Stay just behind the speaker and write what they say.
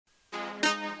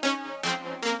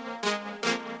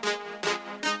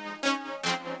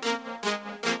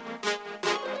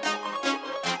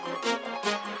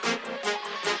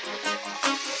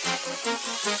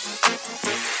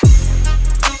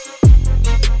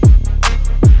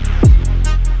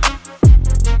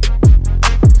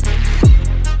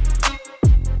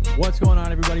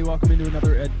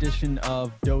edition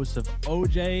of Dose of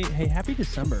OJ. Hey, happy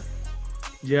December.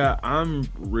 Yeah, I'm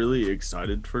really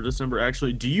excited for December.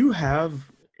 Actually, do you have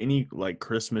any like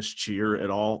Christmas cheer at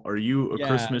all? Are you a Yeah,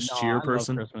 Christmas no, cheer I love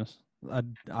person? Christmas.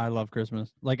 I love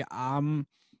Christmas. Like,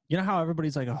 you know how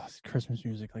everybody's like, oh, it's Christmas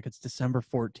music. Like, it's December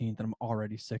 14th and I'm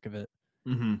already sick of it.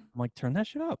 Hmm. I'm like, turn that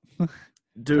shit up. turn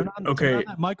Dude, on okay.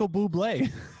 that Michael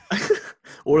Bublé.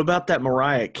 What about that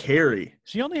Mariah Carey?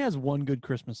 She only has one good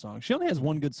Christmas song. She only has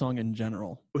one good song in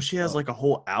general. Well, she has So, like a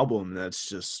whole album that's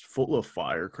just full of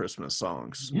fire Christmas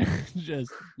songs.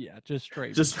 just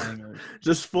straight Just bangers.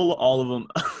 just full of all of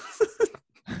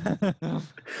them.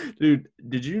 Dude,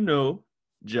 did you know,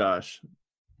 Josh,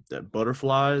 that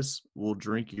butterflies will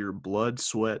drink your blood,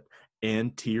 sweat,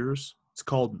 and tears? It's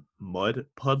called mud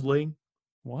puddling.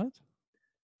 What?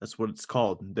 That's what it's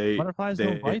called. They Butterflies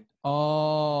don't they bite?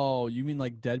 Oh, you mean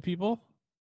like dead people?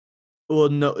 well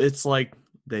no, it's like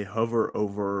they hover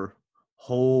over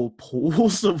whole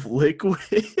pools of liquid.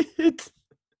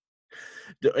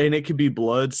 And it could be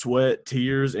blood, sweat,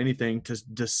 tears, anything to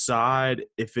decide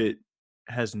if it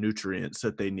has nutrients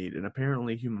that they need. And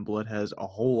apparently human blood has a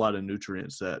whole lot of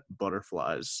nutrients that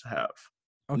butterflies have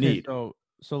Okay, need.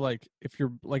 so like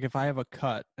if I have a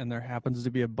cut and there happens to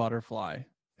be a butterfly,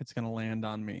 it's gonna land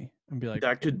on me and be like,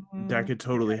 That could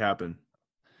totally happen.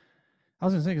 I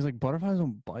was gonna say because like butterflies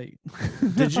don't bite.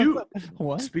 Did I was you like,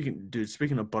 what?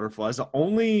 speaking of butterflies, the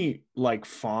only like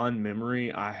fond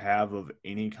memory I have of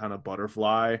any kind of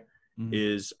butterfly Mm.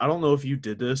 is I don't know if you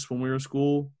did this when we were in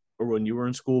school or when you were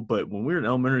in school, but when we were in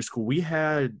elementary school, we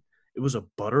had it was a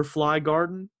butterfly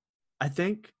garden, I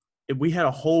think. We had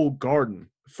a whole garden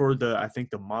for the I think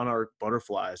the monarch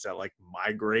butterflies that like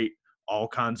migrate all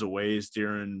kinds of ways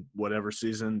during whatever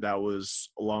season. That was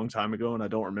a long time ago and I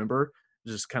don't remember.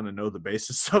 Just kind of know the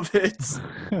basis of it.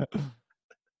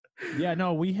 Yeah,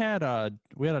 no,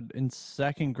 in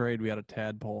second grade we had a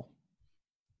tadpole.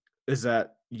 Is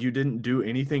that you didn't do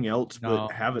anything else but No,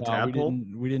 have a no, we tadpole?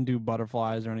 didn't do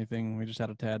butterflies or anything. We just had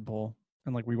a tadpole,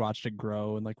 and like we watched it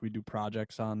grow, and like we do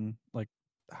projects on like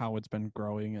how it's been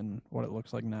growing and what it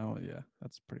looks like now. Yeah,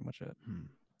 that's pretty much it. Hmm.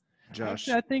 Actually, Josh,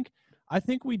 I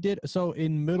think we did. So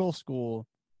in middle school,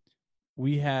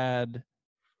 we had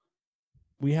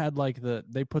like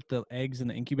they put the eggs in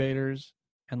the incubators,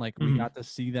 and like we mhm. got to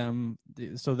see them.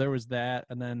 So there was that,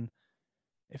 and then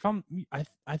if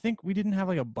I think we didn't have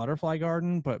like a butterfly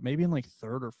garden, but maybe in like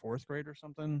third or fourth grade or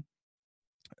something.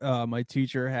 My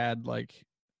teacher had like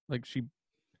she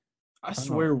I I don't know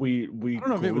swear we I don't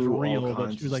know if it was grew all real,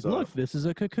 but she kinds was of like, "Look, stuff. this is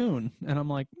a cocoon," and I'm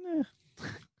like, "Eh."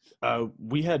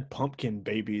 We had pumpkin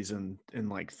babies in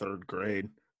like third grade.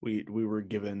 We were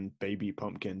given baby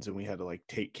pumpkins and we had to like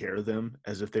take care of them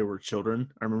as if they were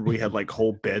children. I remember we had like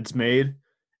whole beds made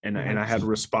and What? I had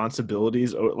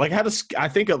responsibilities. Like I had I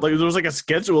think like there was like a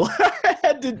schedule I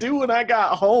had to do when I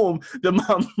got home that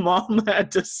my mom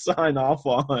had to sign off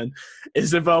on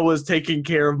as if I was taking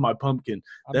care of my pumpkin.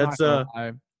 I'm That's not gonna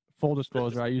lie. Full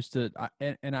disclosure, I used to,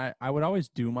 and I would always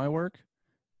do my work,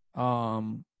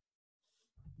 um,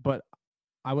 but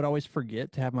I would always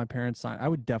forget to have my parents sign. I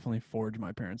would definitely forge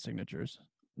my parents' signatures.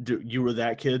 you were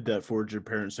that kid that forged your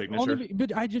parents' signature?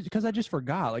 But I just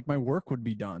forgot. Like my work would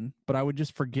be done, but I would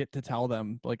just forget to tell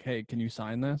them, like, "Hey, can you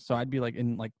sign this?" So I'd be like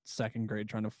in like second grade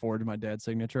trying to forge my dad's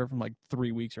signature from like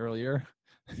 3 weeks earlier.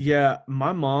 Yeah,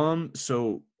 my mom,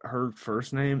 so her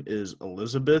first name is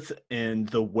Elizabeth, and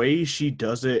the way she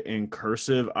does it in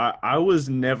cursive, I was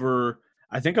never,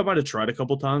 I think I might have tried a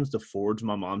couple times to forge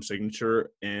my mom's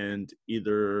signature, and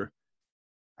either,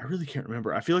 I really can't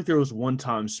remember. I feel like there was one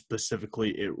time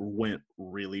specifically it went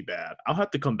really bad. I'll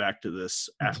have to come back to this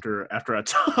after I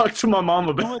talk to my mom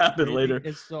You know what's about it crazy later.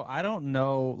 is so I don't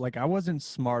know. Like I wasn't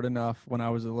smart enough when I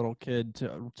was a little kid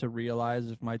to realize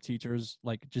if my teachers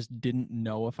like just didn't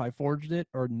know if I forged it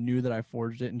or knew that I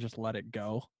forged it and just let it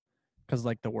go because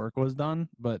like the work was done.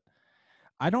 But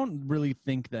I don't really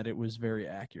think that it was very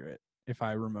accurate if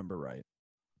I remember right.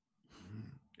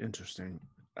 Interesting.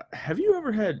 Have you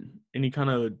ever had any kind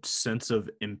of sense of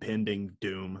impending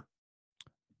doom?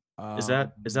 Is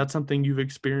Um, that something you've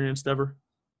experienced ever?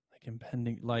 like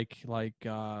impending, like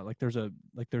there's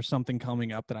something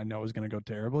coming up that I know is gonna go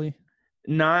terribly.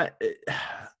 Not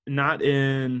not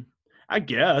in I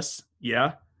guess,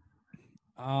 yeah.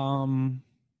 Um,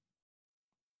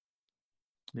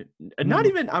 I Not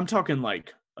mean, even I'm talking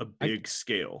like a I big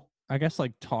scale. I guess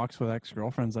like talks with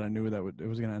ex-girlfriends that I knew that it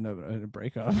was gonna end up in a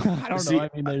breakup. I don't know. See, I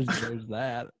mean, there's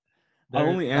that. I There's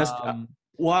only asked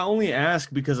well, I only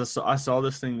asked because I saw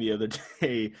this thing the other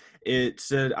day. It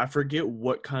said I forget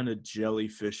what kind of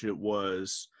jellyfish it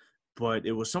was, but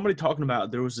it was somebody talking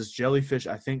about there was this jellyfish,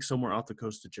 I think somewhere off the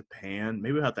coast of Japan.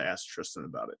 Maybe I have to ask Tristan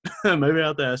about it. Maybe I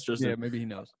have to ask Tristan. Yeah, maybe he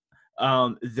knows.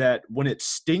 That when it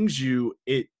stings you,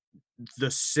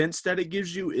 the sense that it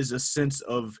gives you is a sense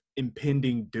of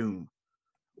impending doom.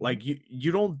 Like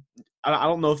you don't, I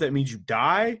don't know if that means you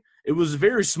die. It was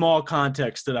very small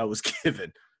context that I was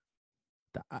given.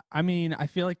 I mean, I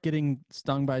feel like getting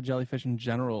stung by a jellyfish in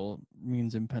general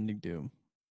means impending doom.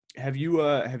 Have you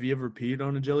ever peed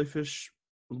on a jellyfish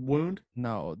wound?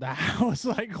 No, that was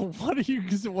like, what are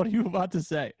you about to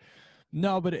say?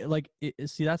 No, but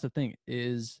see, that's the thing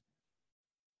is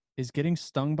getting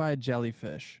stung by a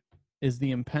jellyfish. Is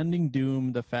the impending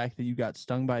doom the fact that you got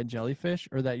stung by a jellyfish,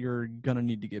 or that you're gonna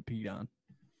need to get peed on?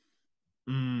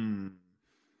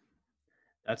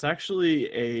 That's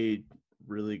actually a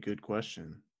really good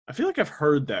question. I feel like I've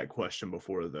heard that question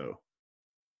before, though.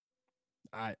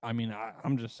 I mean,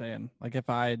 I'm just saying, like, if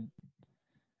I,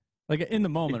 like, in the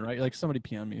moment, right? Like, somebody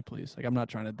pee on me, please. Like, I'm not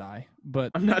trying to die,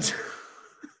 but I'm not.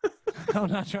 I'm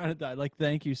not trying to die. Like,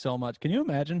 thank you so much. Can you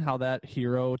imagine how that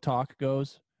hero talk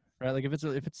goes? Right? Like, if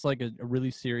it's like a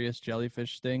really serious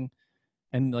jellyfish sting,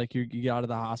 and like you get out of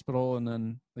the hospital, and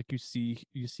then like you see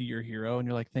your hero, and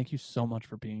you're like, thank you so much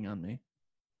for peeing on me.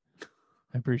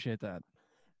 I appreciate that.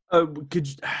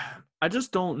 I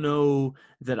just don't know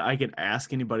that I could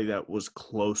ask anybody that was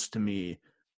close to me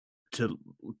to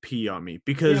pee on me,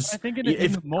 because I think in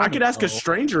if the moment, I could ask a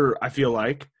stranger, I feel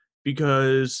like,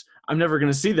 because I'm never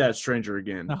going to see that stranger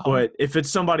again. No. But if it's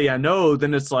somebody I know,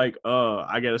 then it's like,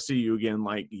 I got to see you again.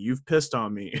 Like, you've pissed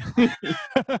on me.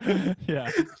 Yeah.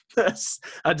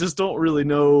 I just don't really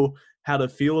know how to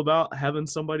feel about having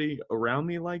somebody around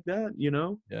me like that, you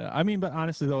know? Yeah. I mean, but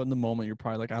honestly though, in the moment, you're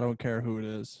probably like, I don't care who it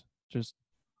is. Just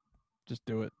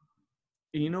do it.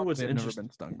 You know what's They've never interesting?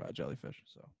 been stung by a jellyfish,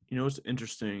 so. You know what's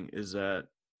interesting is that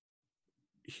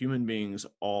human beings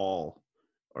all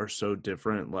are so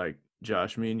different. Like,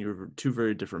 Josh, me and you are two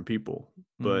very different people,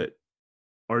 but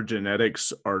our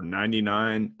genetics are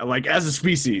 99, like, as a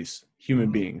species,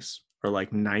 human beings are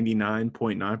like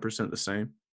 99.9% the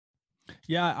same.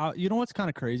 Yeah, you know what's kind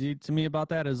of crazy to me about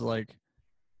that is like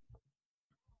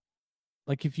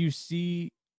if you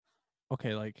see,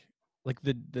 okay, like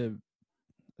the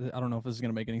I don't know if this is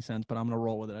gonna make any sense, but I'm gonna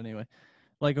roll with it anyway.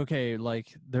 Like, okay,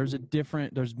 like there's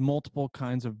multiple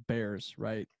kinds of bears,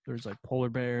 right? There's like polar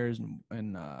bears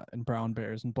and brown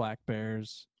bears and black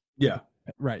bears. Yeah.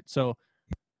 Right. So,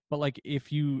 but like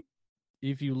if you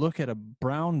look at a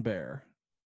brown bear,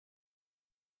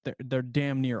 they're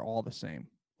damn near all the same.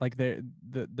 Like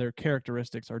their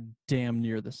characteristics are damn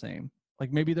near the same.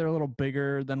 Like maybe they're a little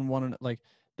bigger than one, like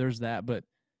there's that, but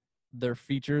their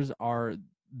features are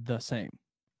the same.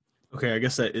 Okay, I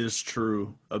guess that is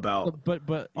true about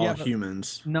but all yeah,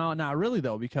 humans. No, not really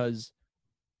though, because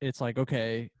it's like,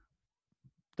 okay,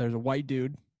 there's a white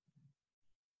dude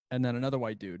and then another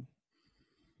white dude.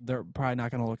 They're probably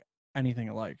not going to look anything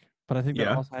alike. But I think that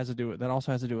also has to do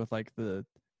with like the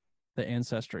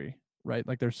ancestry, right?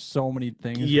 Like there's so many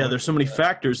things. Yeah, there's so many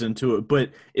factors into it.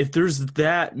 But if there's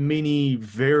that many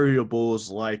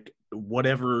variables, like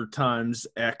whatever times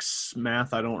X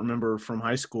math, I don't remember from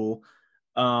high school,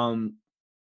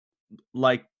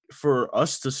 like for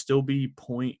us to still be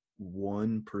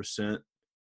 0.1%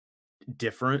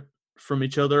 different from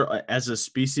each other as a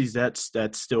species, that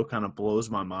still kind of blows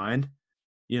my mind,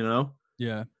 you know?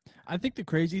 Yeah. I think the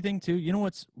crazy thing too, you know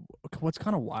what's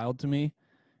kind of wild to me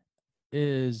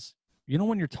is, you know,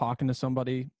 when you're talking to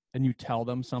somebody and you tell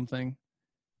them something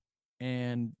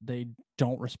and they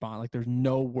don't respond, like there's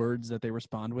no words that they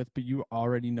respond with, but you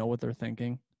already know what they're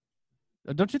thinking.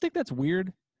 Don't you think that's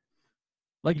weird?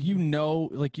 Like, you know,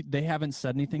 like they haven't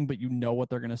said anything, but you know what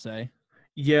they're going to say.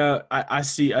 Yeah, I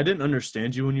see. I didn't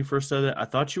understand you when you first said it. I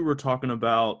thought you were talking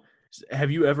about,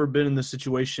 have you ever been in the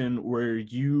situation where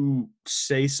you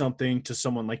say something to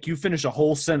someone, like you finish a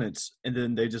whole sentence and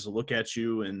then they just look at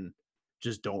you and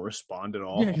just don't respond at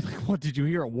all? Yeah, like, what, did you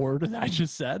hear a word that I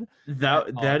just said?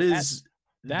 That is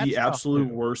that's the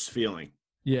absolute worst feeling.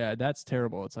 Yeah, that's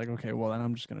terrible. It's like, okay, well, then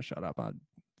I'm just going to shut up.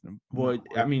 Well,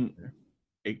 I mean,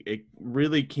 it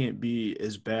really can't be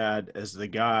as bad as the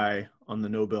guy on the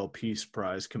Nobel Peace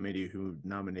Prize committee who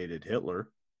nominated Hitler.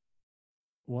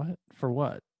 What? For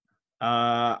what?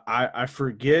 I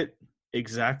forget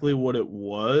exactly what it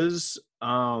was.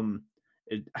 I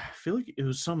feel like it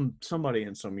was somebody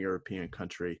in some European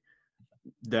country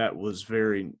that was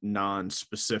very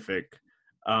non-specific.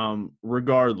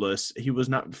 Regardless, he was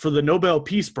not for the Nobel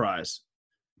Peace Prize.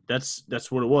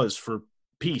 That's what it was, for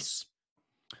peace.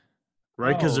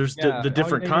 right? Because Oh there's yeah. the Oh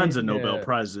different yeah. Yeah. kinds of Nobel Yeah.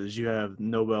 prizes. You have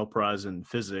Nobel Prize in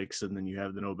physics, and then you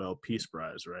have the Nobel Peace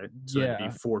Prize, right? So that'd be Yeah.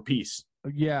 for peace.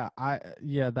 Yeah.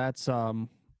 Yeah. That's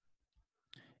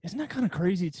Isn't that kind of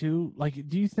crazy too? Like,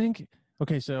 do you think?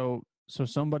 Okay, so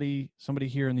somebody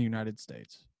here in the United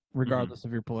States, Hmm. regardless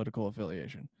of your political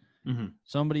affiliation, Hmm.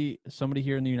 somebody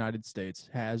here in the United States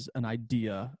has an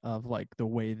idea of like the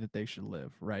way that they should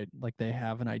live, right? Like they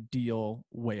have an ideal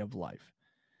way of life.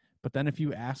 But then if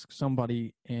you ask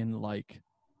somebody in like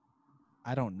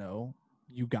I don't know,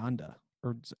 Uganda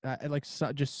or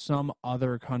just some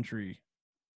other country,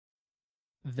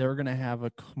 they're going to have a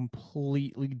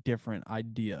completely different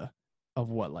idea of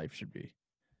what life should be.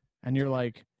 And you're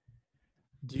like,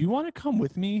 "Do you want to come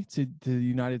with me to the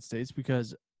United States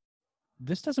because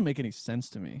this doesn't make any sense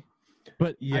to me?"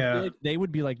 But I feel Yeah. like they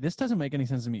would be like, "This doesn't make any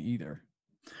sense to me either."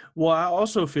 Well, I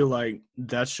also feel like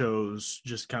that shows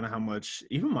just kind of how much,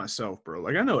 even myself, bro.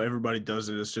 Like, I know everybody does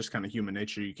it. It's just kind of human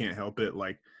nature. You can't help it.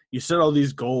 Like, you set all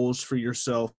these goals for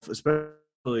yourself,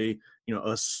 especially,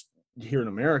 us here in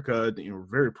America,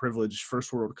 very privileged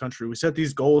first world country. We set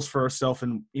these goals for ourselves.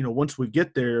 And, once we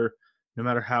get there, no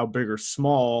matter how big or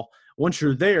small, once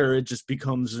you're there, it just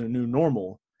becomes a new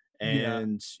normal. Yeah.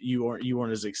 And you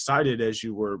aren't as excited as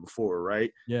you were before,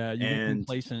 right? Yeah, you get And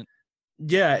complacent.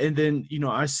 yeah, and then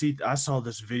I saw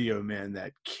this video, man,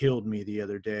 that killed me the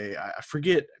other day. I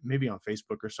forget, maybe on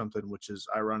Facebook or something, which is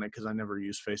ironic because I never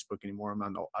use Facebook anymore.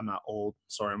 I'm not old.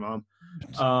 Sorry, mom.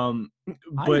 Um,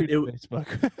 I but use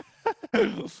Facebook.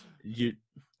 you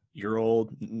you're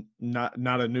old.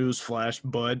 Not a news flash,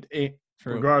 bud.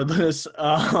 True. Regardless,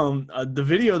 the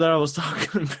video that I was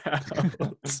talking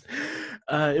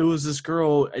about, it was this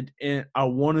girl, and I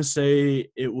want to say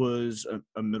it was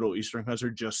a Middle Eastern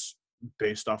country, just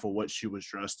based off of what she was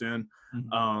dressed in.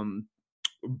 Mhm. Um,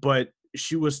 but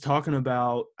she was talking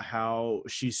about how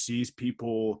she sees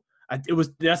people.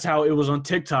 That's how it was on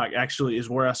TikTok. Actually, is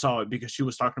where I saw it, because she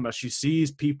was talking about she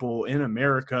sees people in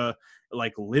America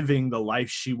like living the life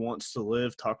she wants to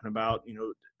live. Talking about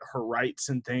her rights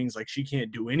and things, like she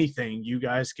can't do anything. You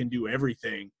guys can do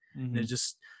everything, and it Mhm.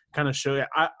 just kind of show.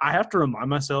 I have to remind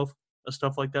myself of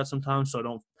stuff like that sometimes, so I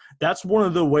don't. That's one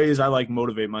of the ways I like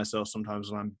motivate myself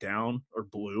sometimes when I'm down or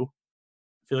blue.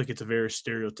 I feel like it's a very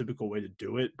stereotypical way to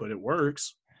do it, but it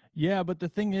works. Yeah, but the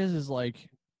thing is like,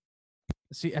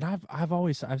 see, and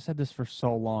I've said this for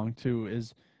so long too,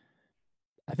 is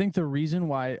I think the reason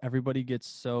why everybody gets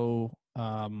so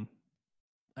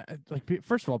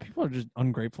first of all, people are just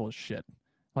ungrateful as shit.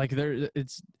 Like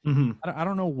Hmm. I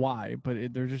don't know why,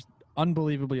 but they're just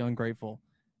unbelievably ungrateful.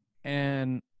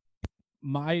 And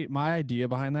my idea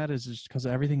behind that is just because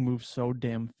everything moves so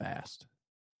damn fast,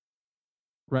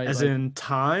 right? As Like in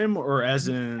time, or as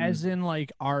in, as in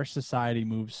like our society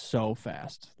moves so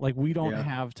fast. Like we don't yeah.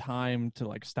 have time to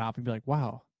like stop and be like,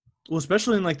 wow. Well,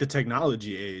 especially in like the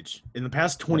technology age, in the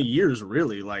past Yeah. 20 years,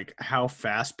 really, like how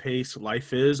fast paced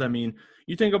life is. I mean,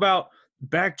 you think about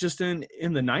back just in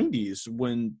the 90s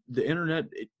when the internet,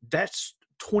 that's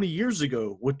 20 years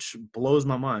ago, which blows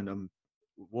my mind.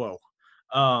 Whoa.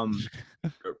 Um,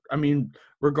 I mean,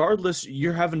 regardless,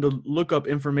 you're having to look up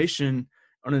information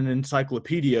on an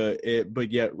encyclopedia,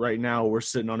 but yet right now we're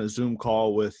sitting on a Zoom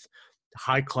call with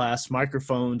high class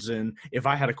microphones, and if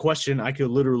I had a question, I could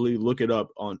literally look it up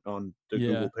on the Yeah.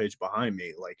 Google page behind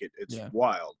me. Like it's Yeah.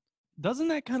 wild. Doesn't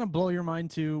that kind of blow your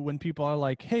mind too when people are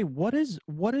like, "Hey, what is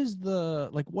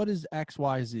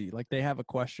XYZ?" Like they have a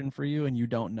question for you and you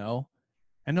don't know.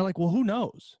 And they're like, "Well, who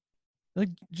knows?" Like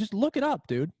just look it up,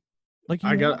 dude. Like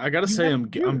I gotta you say have a I'm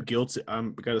computer. guilty.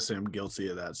 I'm gotta say I'm guilty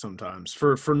of that sometimes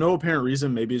for no apparent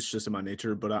reason. Maybe it's just in my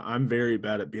nature, but I'm very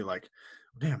bad at being like,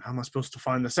 damn, how am I supposed to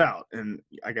find this out? And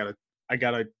I got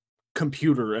a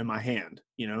computer in my hand.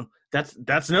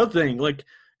 That's another thing. Like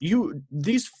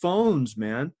these phones,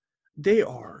 man, they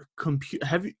are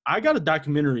Have you? I got a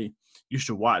documentary you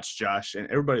should watch, Josh, and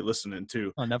everybody listening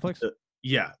too. On Netflix?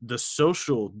 Yeah, The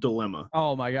Social Dilemma.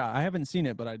 Oh my god, I haven't seen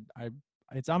it, but I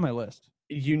it's on my list.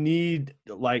 You need,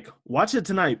 like, watch it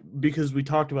tonight, because we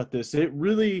talked about this. It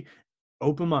really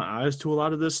opened my eyes to a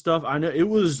lot of this stuff. I know it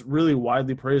was really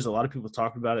widely praised. A lot of people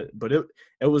talked about it, but it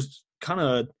was kind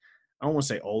of, I don't want to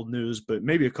say old news, but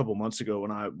maybe a couple months ago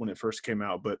when it first came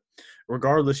out. But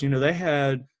regardless, they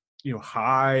had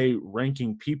high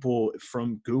ranking people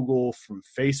from Google, from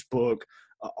Facebook,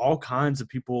 all kinds of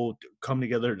people come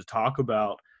together to talk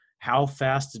about how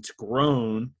fast it's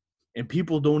grown, and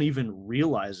people don't even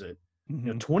realize it.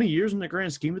 Mhm. 20 years in the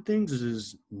grand scheme of things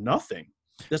is nothing.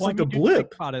 That's Well, I like a mean, dude,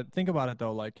 blip. think about it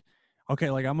though. Like, okay,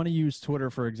 like I'm gonna use Twitter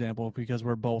for example because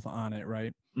we're both on it,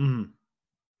 right? Mhm.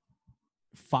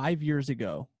 5 years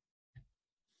ago,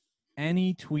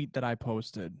 any tweet that I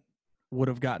posted would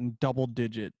have gotten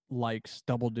double-digit likes,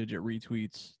 double-digit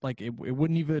retweets. Like it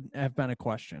wouldn't even have been a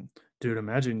question. Dude,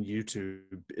 imagine YouTube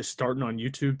is starting on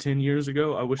YouTube 10 years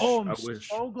ago. I wish. Oh, I'm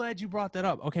so glad you brought that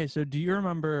up. Okay, so do you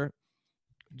remember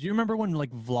when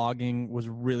like vlogging was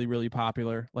really, really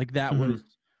popular? Like that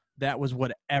was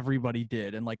what everybody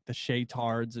did, and like the Shay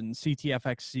Tards and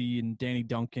CTFXC and Danny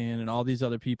Duncan and all these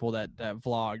other people that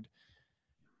vlogged.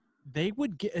 They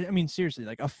would get, I mean, seriously,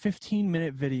 like a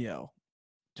 15-minute video,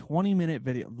 20-minute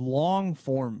video, long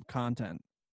form content.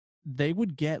 They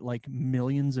would get like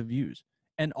millions of views,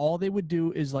 and all they would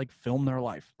do is like film their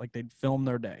life. Like they'd film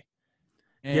their day.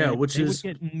 And yeah, which they is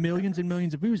would get millions and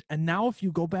millions of views. And now if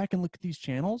you go back and look at these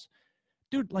channels,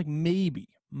 dude, like maybe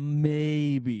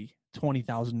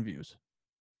 20,000 views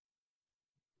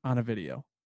on a video.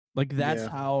 Like that's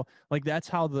how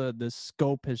the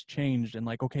scope has changed, and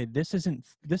like, okay, this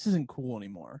isn't cool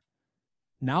anymore.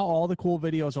 Now all the cool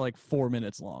videos are like 4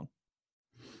 minutes long.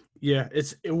 Yeah,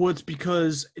 it's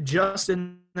because just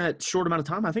in that short amount of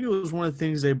time, I think it was one of the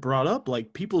things they brought up,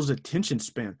 like people's attention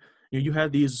span. You know, you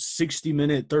had these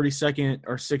 60-minute, 30-second,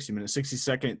 or 60-minute,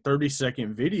 60-second,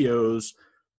 30-second videos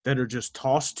that are just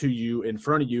tossed to you in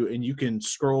front of you, and you can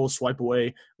scroll, swipe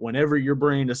away whenever your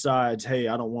brain decides, hey,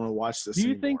 I don't want to watch this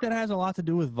anymore. Do you think that has a lot to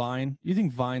do with Vine? You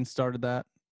think Vine started that?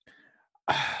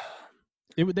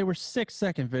 They were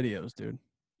 6-second videos, dude.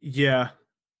 Yeah,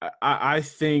 I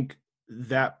think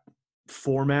that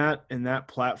format and that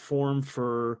platform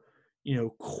for, you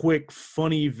know, quick,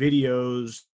 funny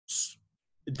videos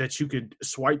that you could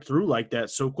swipe through like that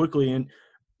so quickly and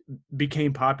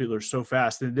became popular so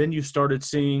fast. And then you started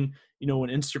seeing, you know, when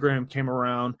Instagram came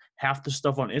around, half the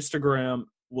stuff on Instagram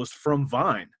was from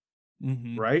Vine,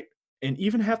 right? And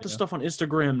even half the stuff on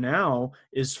Instagram now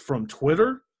is from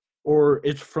Twitter or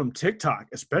it's from TikTok,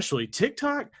 especially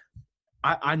TikTok.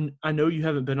 I know you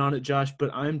haven't been on it, Josh,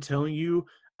 but I'm telling you,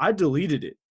 I deleted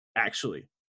it actually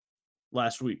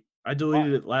last week. I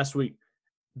deleted it last week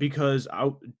because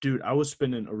I was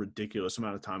spending a ridiculous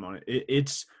amount of time on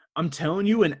it. I'm telling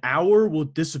you, an hour will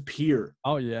disappear.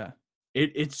 Oh yeah.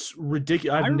 It's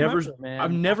ridiculous.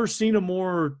 I've never seen a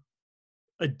more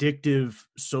addictive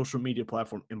social media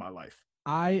platform in my life.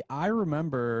 I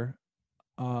remember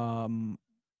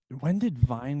when did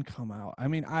Vine come out? I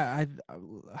mean, I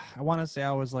want to say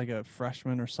I was like a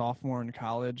freshman or sophomore in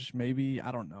college, maybe.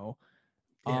 I don't know.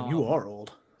 Damn, you are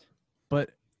old. But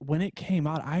when it came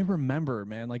out, I remember,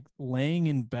 man, like laying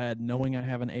in bed knowing I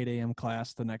have an 8 a.m.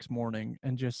 class the next morning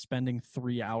and just spending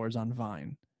 3 hours on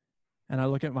Vine. And I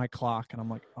look at my clock and I'm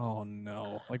like, oh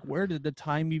no, like where did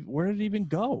it even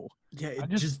go? Yeah, it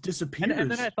just disappears. And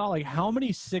then I thought, like, how many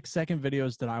 6-second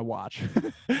videos did I watch?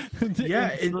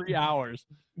 Yeah, in 3 hours.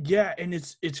 Yeah, and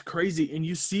it's crazy, and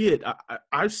you see it.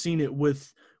 I've seen it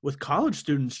with college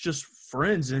students, just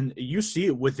friends, and you see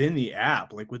it within the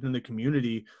app, like within the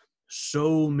community.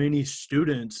 So many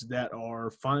students that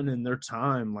are finding their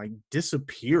time like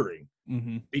disappearing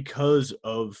because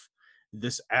of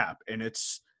this app, and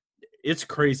it's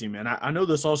crazy, man. I know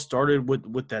this all started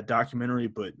with that documentary,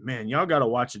 but man, y'all got to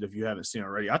watch it if you haven't seen it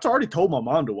already. I already told my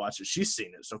mom to watch it. She's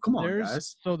seen it. So come on,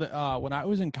 guys. So when I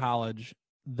was in college,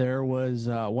 there was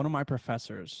one of my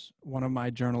professors, one of my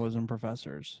journalism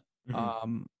professors.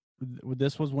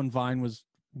 This was when Vine was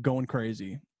going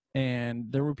crazy, and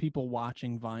there were people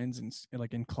watching Vines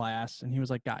in class, and he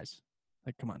was like, guys,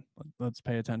 like, come on, let's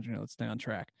pay attention. Let's stay on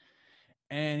track.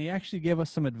 And he actually gave us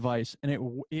some advice, and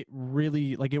it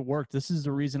really, like, it worked. This is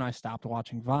the reason I stopped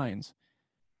watching Vines.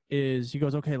 Is he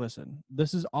goes, okay, listen,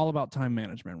 this is all about time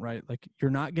management, right? Like,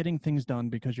 you're not getting things done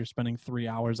because you're spending 3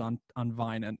 hours on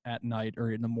Vine at night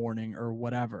or in the morning or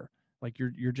whatever. Like,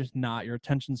 you're just not. Your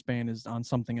attention span is on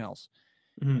something else.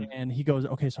 And he goes,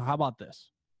 okay, so how about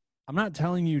this? I'm not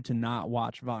telling you to not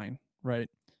watch Vine, right?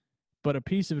 But a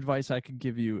piece of advice I could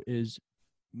give you is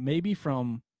maybe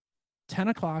from 10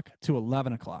 o'clock to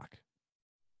 11 o'clock,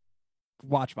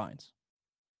 watch Vines.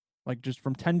 Like, just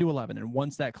from 10 to 11. And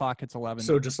once that clock hits 11.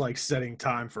 So just like setting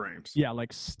time frames. Yeah,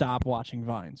 like stop watching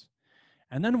Vines.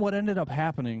 And then what ended up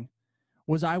happening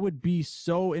was I would be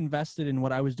so invested in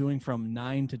what I was doing from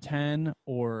 9 to 10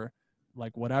 or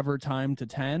like whatever time to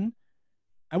 10,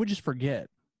 I would just forget.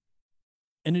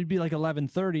 And it'd be like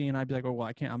 11:30 and I'd be like, oh, well,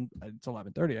 I can't, it's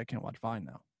 11:30. I can't watch Vine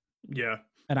now. Yeah.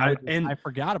 And I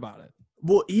forgot about it.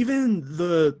 Well, even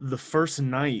the first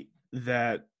night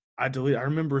that I deleted, I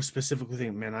remember specifically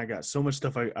thinking, man, I got so much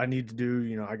stuff I need to do.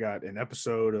 You know, I got an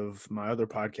episode of my other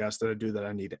podcast that I do that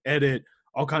I need to edit,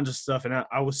 all kinds of stuff. And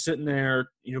I was sitting there,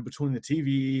 you know, between the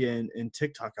TV and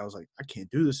TikTok. I was like, I can't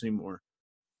do this anymore.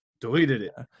 Deleted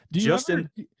it.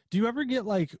 Do Do you ever get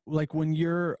like when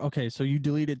you're okay, so you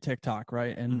deleted TikTok,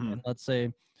 right? Mhm. And let's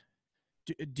say,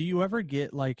 do you ever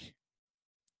get like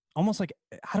almost like,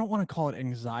 I don't want to call it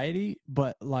anxiety,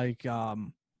 but like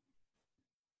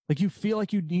you feel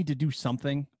like you need to do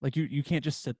something. Like you can't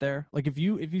just sit there. Like if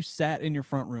you sat in your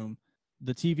front room,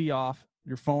 the TV off,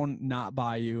 your phone not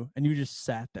by you, and you just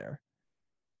sat there.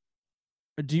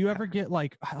 Do you ever get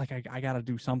like I gotta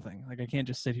do something? Like I can't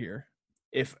just sit here.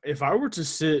 If I were to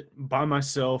sit by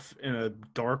myself in a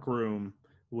dark room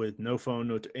with no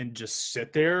phone, and just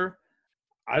sit there,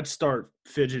 I'd start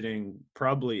fidgeting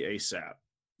probably ASAP.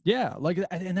 Yeah, like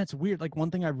and that's weird. Like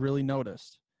one thing I've really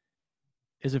noticed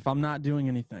is if I'm not doing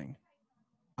anything,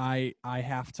 I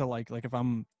have to like if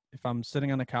I'm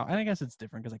sitting on the couch, and I guess it's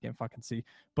different because I can't fucking see.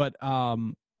 But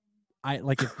I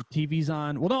like if the TV's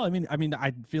on. Well, no, I mean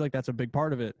I feel like that's a big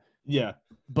part of it. Yeah.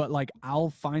 But like I'll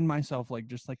find myself like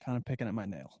just like kind of picking at my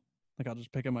nail. Like I'll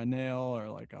just pick at my nail, or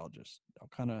like I'll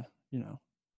kind of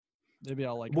maybe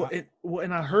I'll like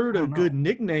And I heard I a don't know. good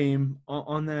nickname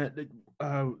on that.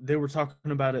 They were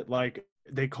talking about it like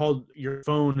they called your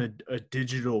phone a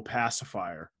digital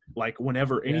pacifier. Like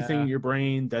whenever anything Yeah. in your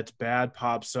brain that's bad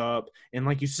pops up, and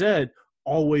like you said,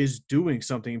 always doing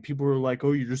something. People are like,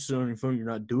 "Oh, you're just sitting on your phone. You're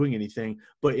not doing anything."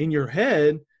 But in your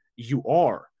head, you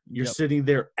are. You're Yep. sitting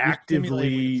there You're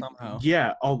stimulating it actively, somehow.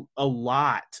 yeah, a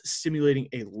lot, stimulating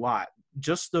a lot.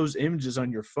 Just those images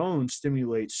on your phone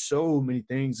stimulate so many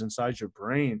things inside your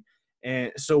brain.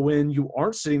 And so when you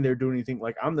aren't sitting there doing anything,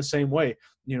 like I'm the same way,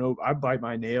 I bite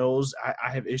my nails. I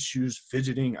have issues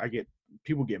fidgeting.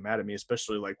 People get mad at me,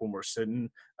 especially like when we're sitting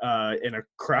in a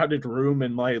crowded room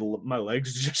and my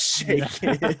legs just Yeah.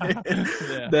 shaking.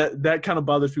 Yeah. That kind of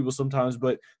bothers people sometimes,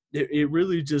 but it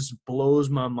really just blows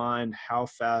my mind how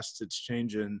fast it's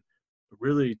changing.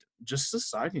 Really, just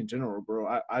society in general, bro.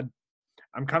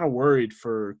 I'm kind of worried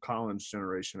for Colin's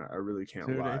generation. I really can't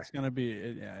Dude, lie. it's gonna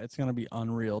be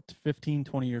unreal. 15,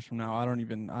 20 years from now, I don't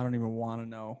even want to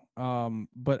know.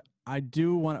 But I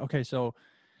do want. Okay, so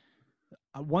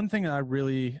one thing that I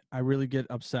really get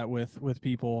upset with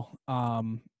people,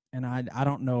 and I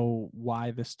don't know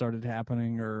why this started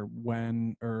happening or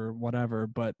when or whatever,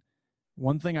 but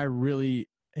one thing I really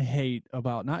hate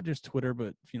about not just Twitter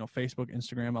but Facebook,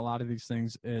 Instagram, a lot of these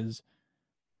things is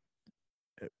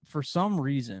for some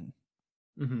reason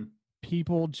Mm-hmm.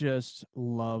 people just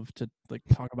love to like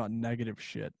talk about negative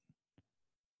shit.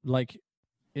 Like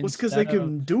Well, it's because they instead of,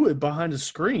 can do it behind a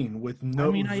screen with I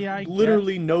mean, I guess,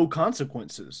 literally no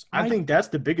consequences. I I think that's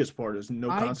the biggest part is no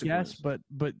I guess, consequence.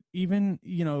 but even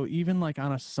even like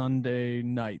on a Sunday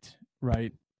night,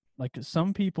 right? Like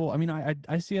some people, I mean,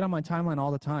 I see it on my timeline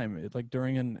all the time. Like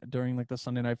during like the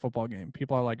Sunday night football game,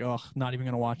 people are like, "Oh, not even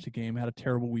gonna watch the game. Had a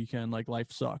terrible weekend. Like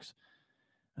life sucks."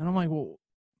 And I'm like, "Well,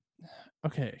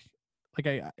 okay, like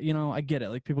I get it.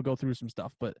 Like people go through some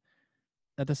stuff, but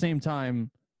at the same time,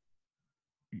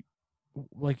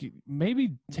 like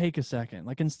maybe take a second.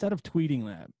 Like instead of tweeting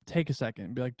that, take a second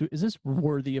and be like, is this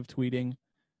worthy of tweeting,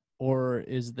 or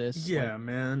is this like, Yeah,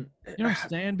 man. you know what I'm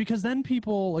saying? Because then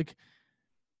people like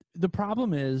the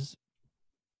problem is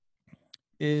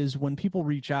when people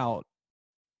reach out.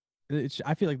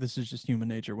 I feel like this is just human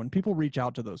nature. When people reach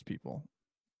out to those people,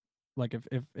 like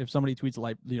if somebody tweets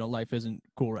life isn't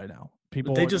cool right now,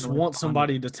 people They are just gonna want respond.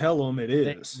 somebody to tell them it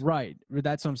is. Right.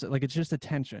 That's what I'm saying. Like it's just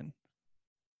attention.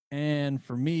 And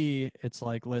for me, it's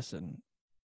like, listen,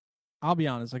 I'll be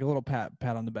honest, like a little pat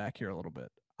on the back here a little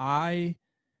bit.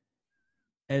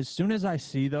 As soon as I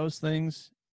see those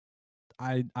things,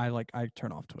 I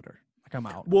turn off Twitter. Like I'm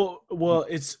out. Well,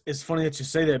 it's funny that you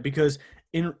say that because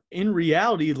in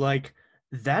reality, like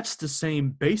that's the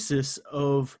same basis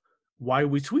of why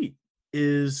we tweet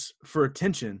is for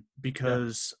attention Yeah.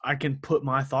 because I can put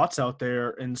my thoughts out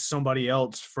there and somebody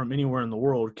else from anywhere in the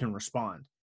world can respond,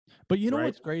 But you know right?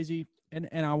 what's crazy? And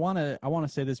I wanna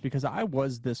say this because I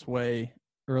was this way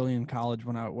early in college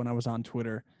when I was on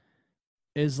Twitter,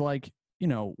 is like,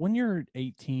 when you're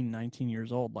 18, 19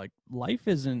 years old, like life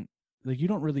isn't like you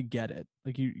don't really get it.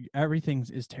 Like everything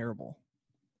is terrible.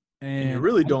 And you And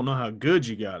really don't know how good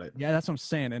you got it. yeah, that's what I'm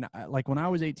saying. And like when I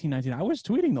was 18, 19, I was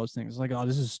tweeting those things like, oh,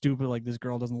 this is stupid. Like this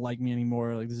girl doesn't like me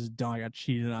anymore. Like this is dumb. I got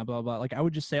cheated on, blah, blah. Like I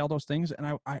would just say all those things.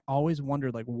 And I always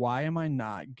wondered, like, why am I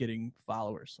not getting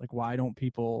followers? Like, why don't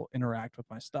people interact with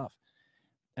my stuff?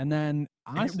 And then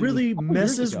And it honestly, it was really a couple years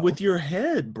messes ago. with your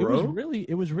head, bro.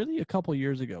 It was really a couple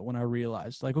years ago when I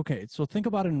realized, like, okay, so think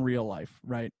about it in real life,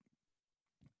 right?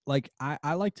 Like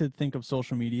I like to think of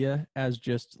social media as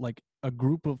just like a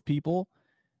group of people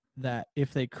that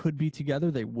if they could be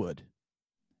together, they would.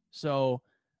 So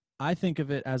I think of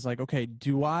it as like, okay,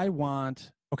 do I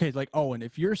want Okay, like, oh, and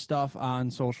if your stuff on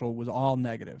social was all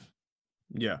negative,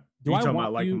 Yeah. do You I talking want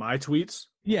about like you? my tweets?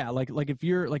 Yeah, like if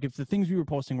you're like if the things we were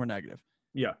posting were negative,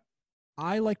 Yeah.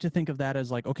 I like to think of that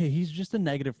as like, okay, he's just a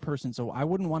negative person, so I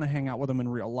wouldn't want to hang out with him in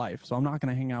real life, so I'm not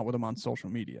going to hang out with him on social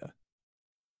media.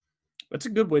 That's a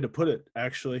good way to put it,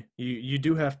 actually. You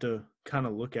do have to kind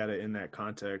of look at it in that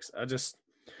context.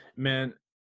 Man,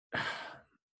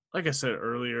 like I said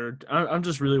earlier, I'm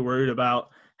just really worried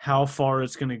about how far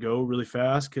it's going to go really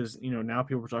fast because, now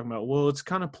people are talking about, well, it's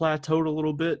kind of plateaued a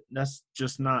little bit. That's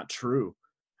just not true.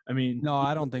 I mean, No,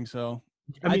 I don't think so.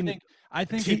 I I mean, think I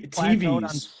think it's plateaued on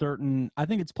TVs, certain. I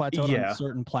think it's plateaued on yeah.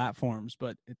 certain platforms,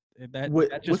 but that just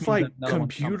With means that like another one's coming.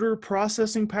 computer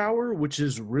processing power, which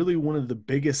is really one of the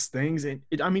biggest things. And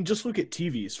I mean, just look at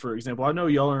TVs, for example. I know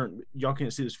y'all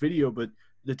can't see this video, but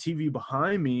the TV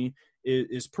behind me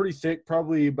is pretty thick,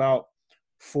 probably about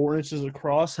 4 inches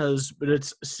across, but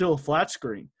it's still a flat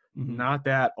screen. Mm-hmm. Not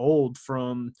that old,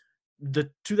 from the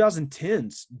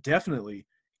 2010s, definitely.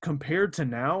 Compared to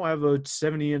now, I have a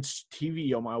 70-inch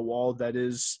TV on my wall that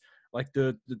is like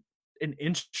an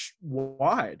inch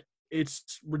wide.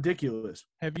 It's ridiculous.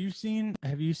 Have you seen I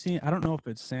don't know if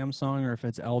it's Samsung or if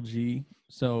it's LG,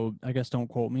 so I guess don't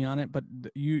quote me on it, but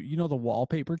you know the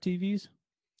wallpaper TVs?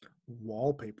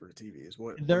 Wallpaper TVs.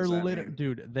 What They're does that mean?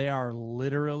 dude, they are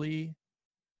literally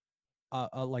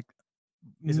like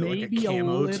Is it like a maybe a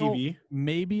camo little TV?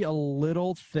 maybe a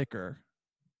little thicker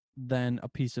than a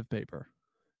piece of paper.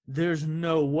 There's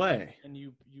no way. And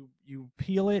you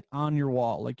peel it on your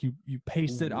wall, like you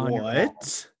paste it on your wall.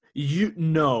 What?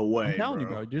 No I'm way, telling you,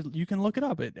 bro. bro. You can look it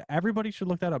up. Everybody should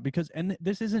look that up because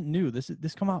this isn't new.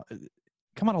 This come out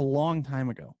a long time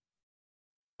ago.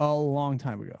 A long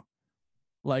time ago.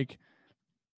 Like,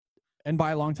 and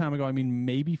by a long time ago, I mean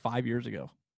maybe 5 years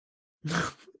ago.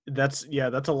 That's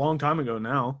a long time ago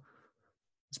now.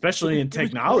 It Especially was in it was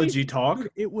technology crazy, dude. talk.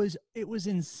 It was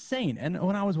insane. And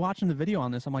when I was watching the video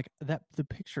on this, I'm like, the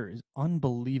picture is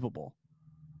unbelievable.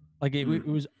 Like it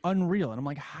was unreal. And I'm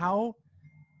like, how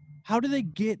do they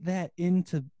get that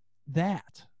into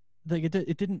that? Like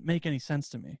it didn't make any sense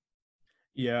to me.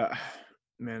 Yeah.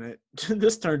 Man,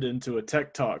 this turned into a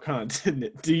tech talk, huh? Didn't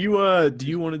it? Do you want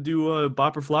to do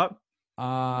bop or flop?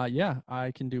 Yeah,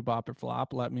 I can do bop or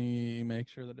flop. Let me make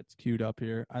sure that it's queued up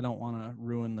here. I don't want to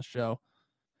ruin the show.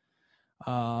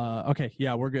 Okay,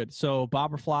 yeah, we're good. So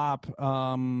bop or flop.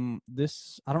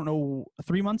 This I don't know.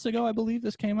 3 months ago, I believe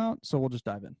this came out. So we'll just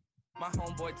dive in. My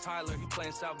homeboy Tyler, he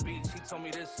playing South Beach. He told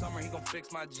me this summer he gon'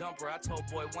 fix my jumper. I told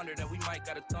Boy Wonder that we might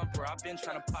got a thumper. I've been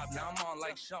trying to pop, now I'm on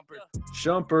like Shumpert.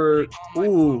 Shumpert.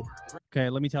 Ooh.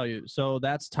 Okay, let me tell you. So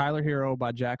that's Tyler Hero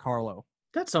by Jack Harlow.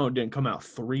 That song didn't come out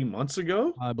 3 months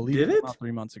ago? I believe Did it came it? out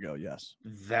 3 months ago, yes.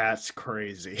 That's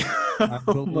crazy. I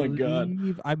Oh my God.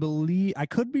 believe I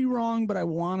could be wrong, but I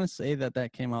want to say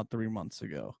that came out 3 months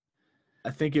ago. I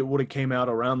think it would have came out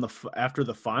around after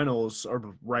the finals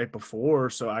or right before.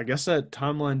 So I guess that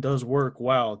timeline does work.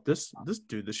 Wow, this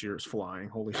dude this year is flying.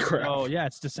 Holy crap! Oh yeah,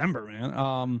 it's December, man.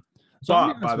 So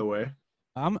Bop, by the way.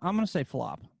 I'm gonna say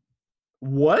flop.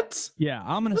 What? Yeah,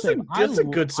 I'm gonna That's say that's a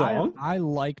good song. I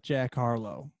like Jack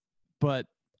Harlow, but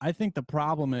I think the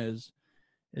problem is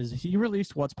he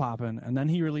released What's Poppin', and then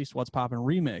he released What's Poppin'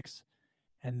 remix,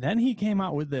 and then he came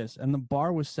out with this, and the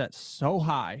bar was set so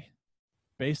high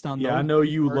based on Yeah, I know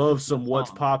you love some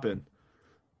What's Poppin'.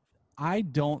 I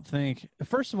don't think.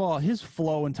 First of all, his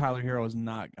flow in Tyler Hero is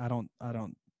not. I don't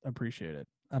appreciate it.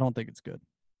 I don't think it's good.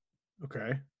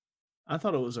 Okay, I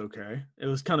thought it was okay. It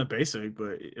was kind of basic,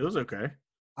 but it was okay.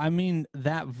 I mean,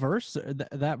 that verse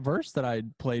that I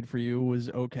played for you was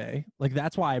okay. Like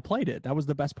that's why I played it. That was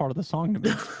the best part of the song to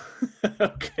me.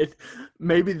 Okay,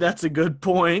 maybe that's a good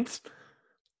point.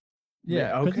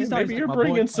 Yeah, okay. Maybe you're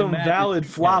bringing some valid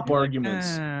flop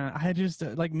arguments. I just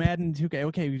like Madden 2K.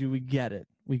 Okay, we get it.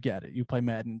 We get it. You play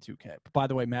Madden 2K. But by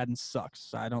the way, Madden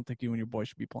sucks. I don't think you and your boy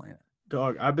should be playing it.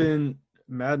 Dog,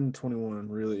 Madden 21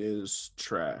 really is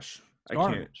trash.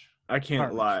 I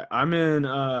can't lie. I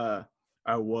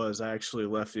actually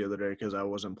left the other day because I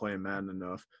wasn't playing Madden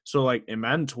enough. So like in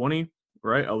Madden 20,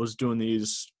 right? I was doing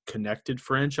these connected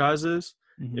franchises.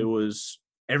 Mm-hmm. It was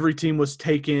every team was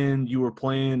taken. You were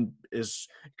playing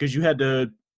because you had to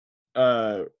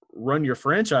run your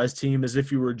franchise team as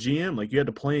if you were a GM. Like you had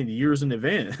to plan years in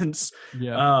advance.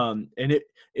 Yeah. And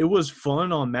it was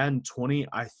fun on Madden 20.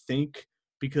 I think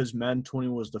because Madden 20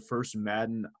 was the first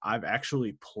Madden I've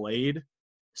actually played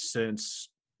since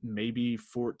maybe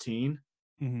 14.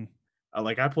 Mm-hmm.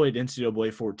 Like I played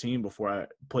NCAA 14 before I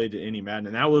played any Madden,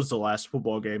 and that was the last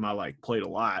football game I played a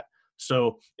lot.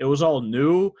 So it was all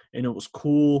new and it was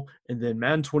cool. And then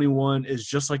Madden 21 is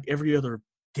just like every other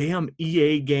damn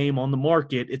EA game on the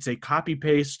market. It's a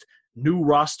copy-paste new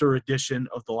roster edition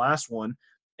of the last one,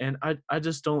 and I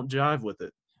just don't jive with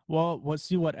it. Well, let's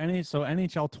see what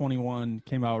NHL 21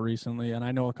 came out recently, and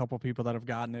I know a couple people that have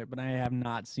gotten it, but I have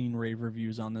not seen rave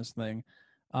reviews on this thing.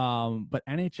 But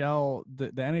NHL,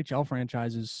 the NHL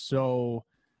franchise is so,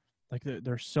 like,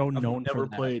 they're so known. I've never for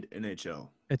that. played NHL.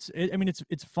 I mean,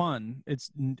 it's fun. It's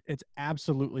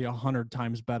absolutely 100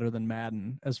 times better than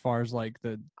Madden as far as like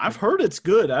I've heard it's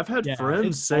good. I've had Yeah,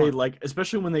 friends it's say, fun. like,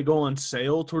 especially when they go on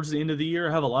sale towards the end of the year,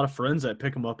 I have a lot of friends that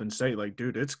pick them up and say, like,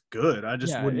 dude, it's good. I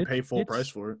just Yeah, wouldn't pay full it's- price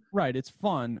for it. Right, it's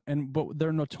fun, but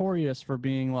they're notorious for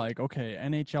being like, okay,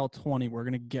 NHL 20, we're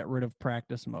gonna get rid of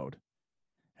practice mode,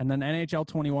 and then NHL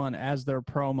 21, as they're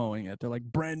promoting it, they're like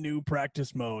brand new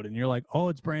practice mode, and you're like, oh,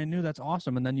 it's brand new, that's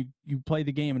awesome, and then you play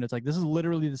the game, and it's like this is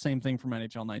literally the same thing from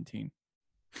NHL 19.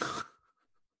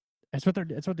 That's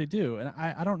what they do, and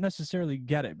I don't necessarily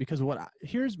get it because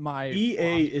here's my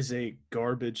EA is a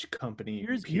garbage company.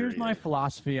 Here's my period.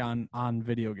 philosophy on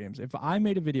video games. If I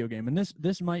made a video game, and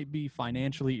this might be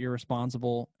financially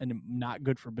irresponsible and not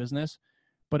good for business,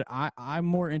 but I'm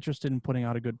more interested in putting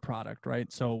out a good product,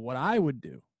 right? So what I would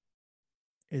do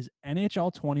is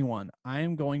NHL 21.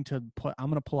 I'm going to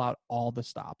pull out all the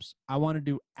stops. I want to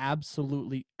do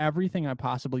absolutely everything I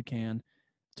possibly can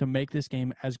to make this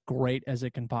game as great as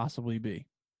it can possibly be.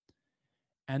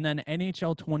 And then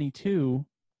NHL 22,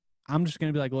 I'm just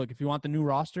going to be like, look, if you want the new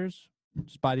rosters,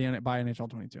 just buy NHL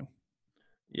 22.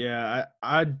 Yeah,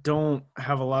 I don't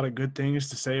have a lot of good things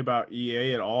to say about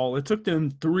EA at all. It took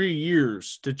them 3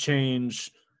 years to change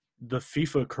the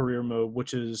FIFA career mode,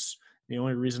 which is the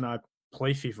only reason I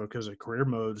play FIFA, because the career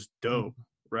mode's dope,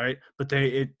 right? But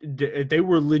they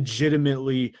were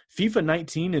legitimately FIFA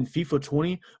 19 and FIFA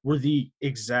 20 were the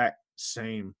exact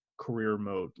same career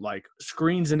mode, like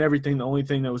screens and everything. The only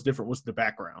thing that was different was the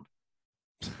background.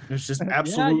 It's just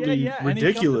absolutely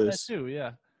ridiculous. Too,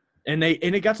 yeah. And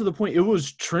it got to the point it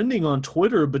was trending on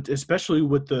Twitter, but especially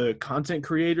with the content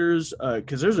creators,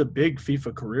 because there's a big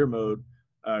FIFA career mode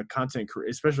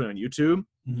especially on YouTube.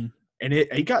 Mm-hmm. And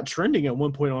it got trending at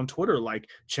one point on Twitter, like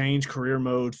change career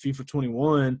mode FIFA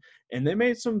 21, and they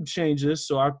made some changes.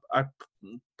 So I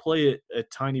play it a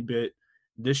tiny bit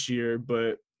this year,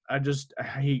 but I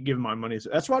hate giving my money.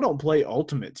 That's why I don't play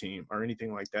Ultimate Team or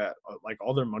anything like that. Like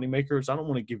all their money makers, I don't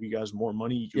want to give you guys more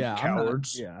money, you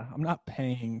cowards. I'm not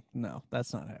paying. No,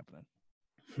 that's not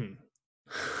happening.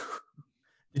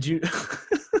 Did you,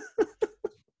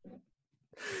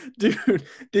 dude?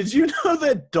 Did you know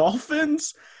that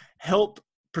dolphins help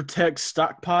protect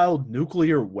stockpiled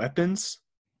nuclear weapons?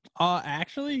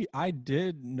 Actually, I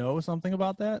did know something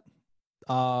about that.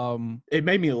 It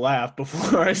made me laugh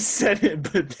before I said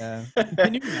it, but yeah.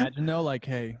 Can you imagine though? Like,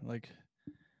 hey,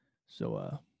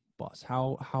 so, boss,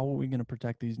 how are we gonna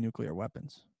protect these nuclear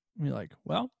weapons? And you're like,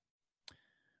 well,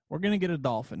 we're gonna get a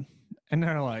dolphin, and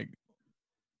they're like,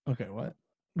 okay, what?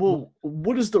 Well,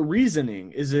 what is the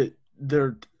reasoning? Is it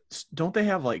don't they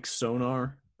have like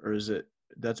sonar, or is it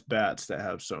that's bats that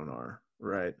have sonar,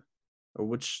 right? Or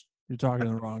which? You're talking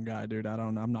to the wrong guy, dude.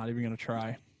 I'm not even gonna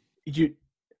try.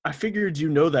 I figured you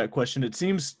know that question. It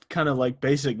seems kind of like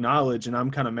basic knowledge, and I'm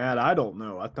kind of mad. I don't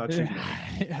know. I thought you know.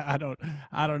 Yeah,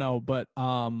 I don't know, but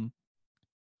I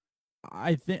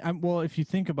think well, if you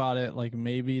think about it, like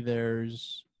maybe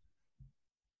there's.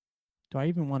 Do I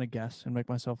even want to guess and make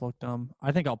myself look dumb?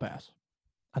 I think I'll pass.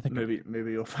 I think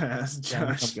maybe you'll pass, Josh. Yeah,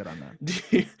 I'm good on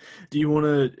that. Do you want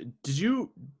to? Did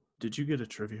you get a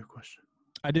trivia question?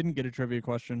 I didn't get a trivia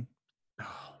question.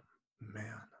 Oh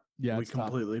man. Yeah, we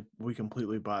completely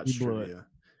botched blew trivia. It.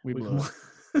 We blew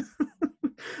it.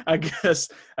 I guess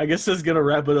that's gonna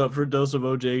wrap it up for Dose of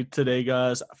OJ today,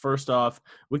 guys. First off,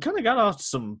 we kind of got off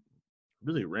some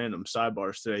really random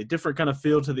sidebars today. Different kind of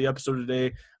feel to the episode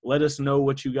today. Let us know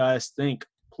what you guys think.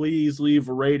 Please leave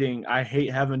a rating. I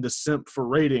hate having to simp for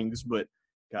ratings, but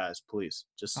guys, please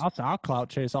just I'll clout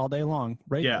chase all day long.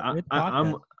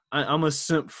 I'm a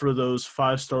simp for those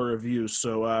 5-star reviews.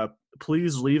 So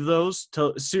please leave those.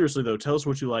 Seriously though, tell us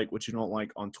what you like, what you don't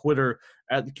like on Twitter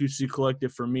at the QC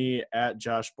Collective for me, at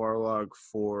Josh Barlog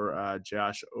for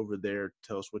Josh over there.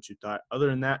 Tell us what you thought. Other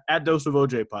than that, at Dose of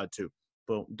OJ Pod too.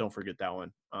 But don't forget that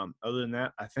one. Other than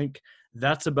that, I think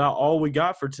that's about all we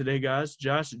got for today, guys.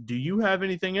 Josh, do you have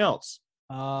anything else?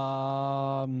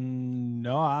 No,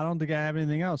 I don't think I have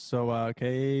anything else. So,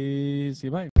 okay, see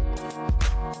you, bye.